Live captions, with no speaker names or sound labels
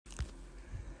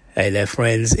Hey there,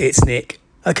 friends, it's Nick.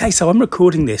 Okay, so I'm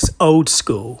recording this old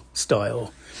school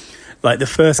style, like the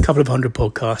first couple of 100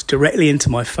 podcasts, directly into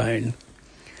my phone.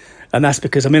 And that's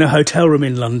because I'm in a hotel room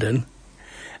in London.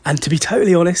 And to be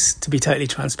totally honest, to be totally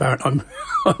transparent, I'm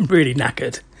really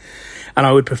knackered. And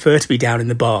I would prefer to be down in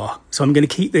the bar. So I'm going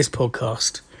to keep this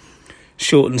podcast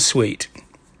short and sweet.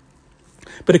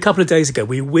 But a couple of days ago,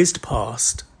 we whizzed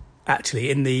past, actually,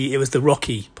 it was the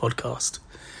Rocky podcast.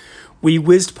 We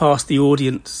whizzed past the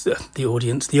obvious,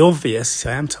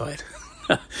 I am tired,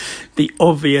 the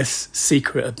obvious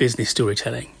secret of business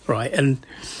storytelling, right? And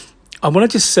I want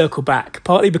to just circle back,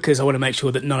 partly because I want to make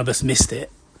sure that none of us missed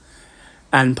it,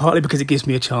 and partly because it gives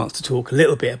me a chance to talk a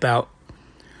little bit about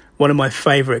one of my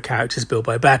favourite characters,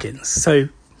 Bilbo Baggins. So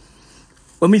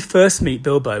when we first meet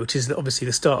Bilbo, which is obviously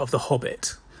the start of The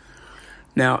Hobbit,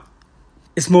 now,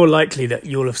 it's more likely that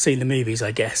you'll have seen the movies,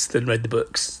 I guess, than read the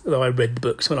books. Although I read the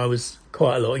books when I was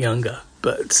quite a lot younger.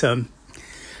 But so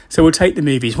we'll take the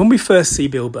movies. When we first see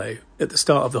Bilbo at the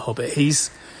start of The Hobbit, he's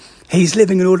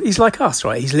living he's like us,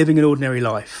 right? He's living an ordinary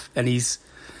life, and he's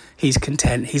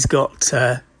content. He's got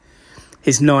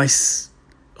his nice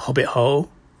hobbit hole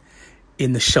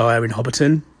in the Shire in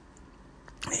Hobbiton.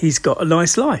 He's got a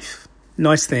nice life,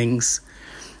 nice things,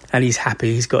 and he's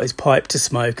happy. He's got his pipe to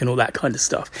smoke and all that kind of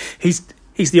stuff. He's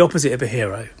the opposite of a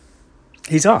hero.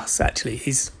 He's us, actually.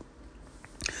 He's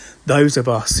those of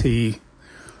us who,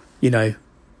 are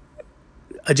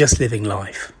just living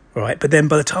life, right? But then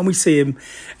by the time we see him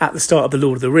at the start of The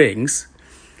Lord of the Rings,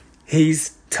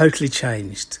 he's totally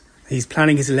changed. He's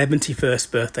planning his 11th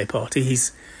birthday party.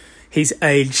 He's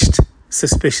aged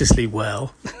suspiciously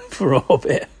well for a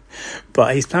hobbit,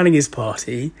 but he's planning his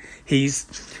party. He's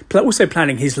also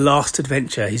planning his last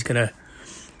adventure. He's going to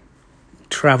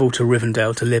travel to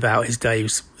Rivendell to live out his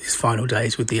final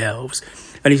days with the elves.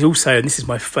 And he's also, and this is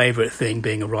my favourite thing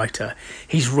being a writer,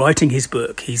 he's writing his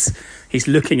book. He's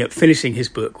looking at finishing his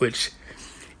book, which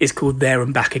is called There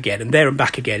and Back Again. And There and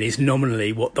Back Again is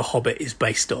nominally what The Hobbit is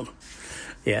based on.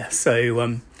 Yeah, so,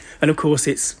 and of course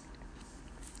let's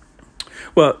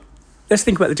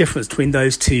think about the difference between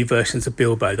those two versions of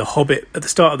Bilbo, The Hobbit, at the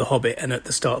start of The Hobbit and at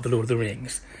the start of The Lord of the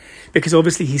Rings. Because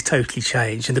obviously he's totally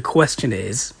changed. And the question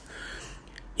is,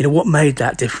 what made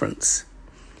that difference?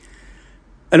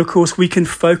 And of course, we can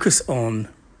focus on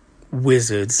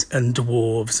wizards and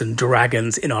dwarves and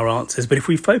dragons in our answers. But if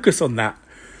we focus on that,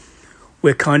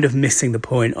 we're kind of missing the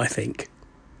point, I think.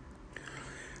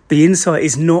 The insight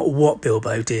is not what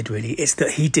Bilbo did, really. It's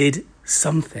that he did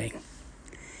something.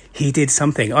 He did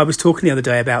something. I was talking the other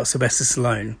day about Sylvester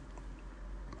Stallone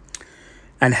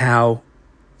and how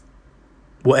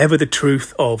whatever the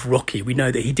truth of Rocky, we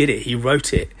know that he did it. He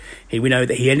wrote it. We know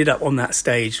that he ended up on that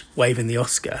stage waving the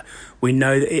Oscar. We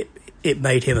know that it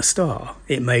made him a star.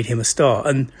 It made him a star.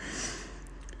 And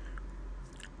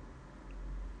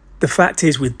the fact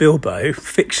is, with Bilbo,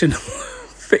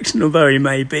 fictional though he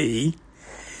may be,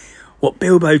 what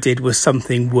Bilbo did was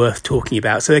something worth talking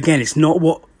about. So again, it's not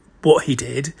what he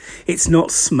did. It's not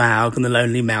Smaug and the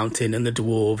Lonely Mountain and the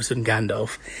dwarves and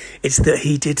Gandalf. It's that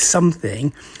he did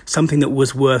something that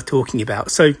was worth talking about.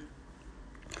 So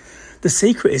the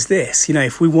secret is this,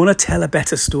 if we want to tell a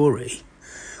better story,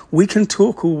 we can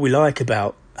talk all we like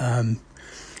about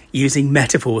using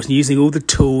metaphors and using all the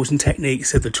tools and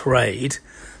techniques of the trade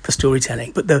for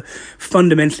storytelling. But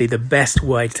fundamentally, the best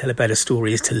way to tell a better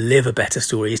story is to live a better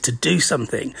story, is to do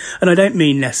something. And I don't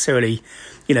mean necessarily,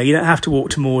 you don't have to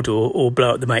walk to Mordor or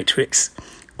blow up the Matrix,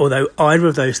 although either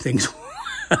of those things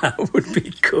would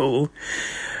be cool.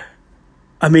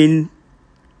 I mean,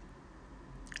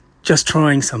 just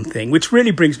trying something, which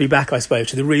really brings me back, I suppose,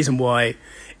 to the reason why,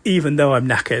 even though I'm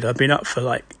knackered, I've been up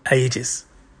for ages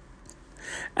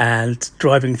and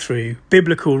driving through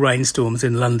biblical rainstorms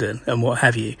in London and what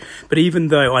have you. But even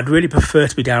though I'd really prefer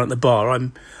to be down at the bar,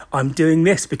 I'm doing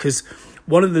this because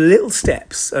one of the little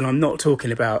steps, and I'm not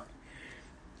talking about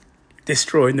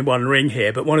destroying the One Ring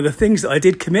here, but one of the things that I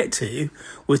did commit to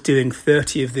was doing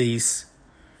 30 of these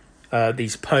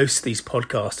posts, these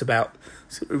podcasts about,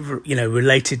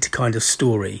 related to kind of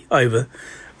story over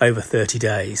 30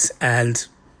 days. And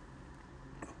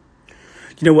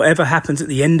whatever happens at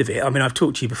the end of it, I mean, I've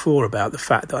talked to you before about the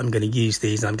fact that I'm going to use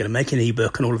these and I'm going to make an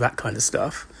ebook and all of that kind of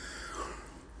stuff.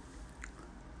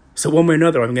 So one way or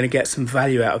another, I'm going to get some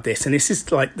value out of this. And this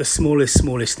is like the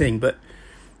smallest thing, but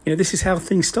this is how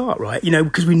things start, right?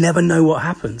 Because we never know what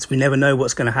happens. We never know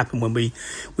what's going to happen when we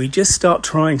just start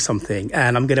trying something.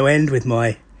 And I'm going to end with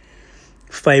my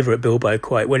favourite Bilbo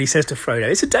quote when he says to Frodo,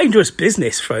 "It's a dangerous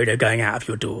business, Frodo, going out of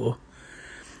your door.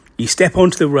 You step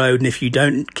onto the road, and if you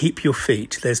don't keep your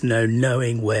feet, there's no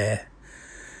knowing where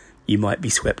you might be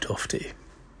swept off to."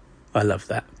 I love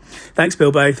that. Thanks,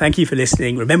 Bilbo. Thank you for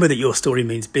listening. Remember that your story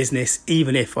means business,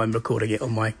 even if I'm recording it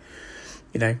on my,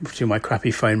 through my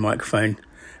crappy phone microphone.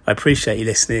 I appreciate you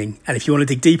listening. And if you want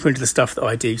to dig deeper into the stuff that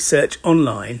I do, search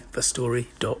online for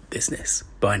story.business.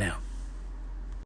 Bye now.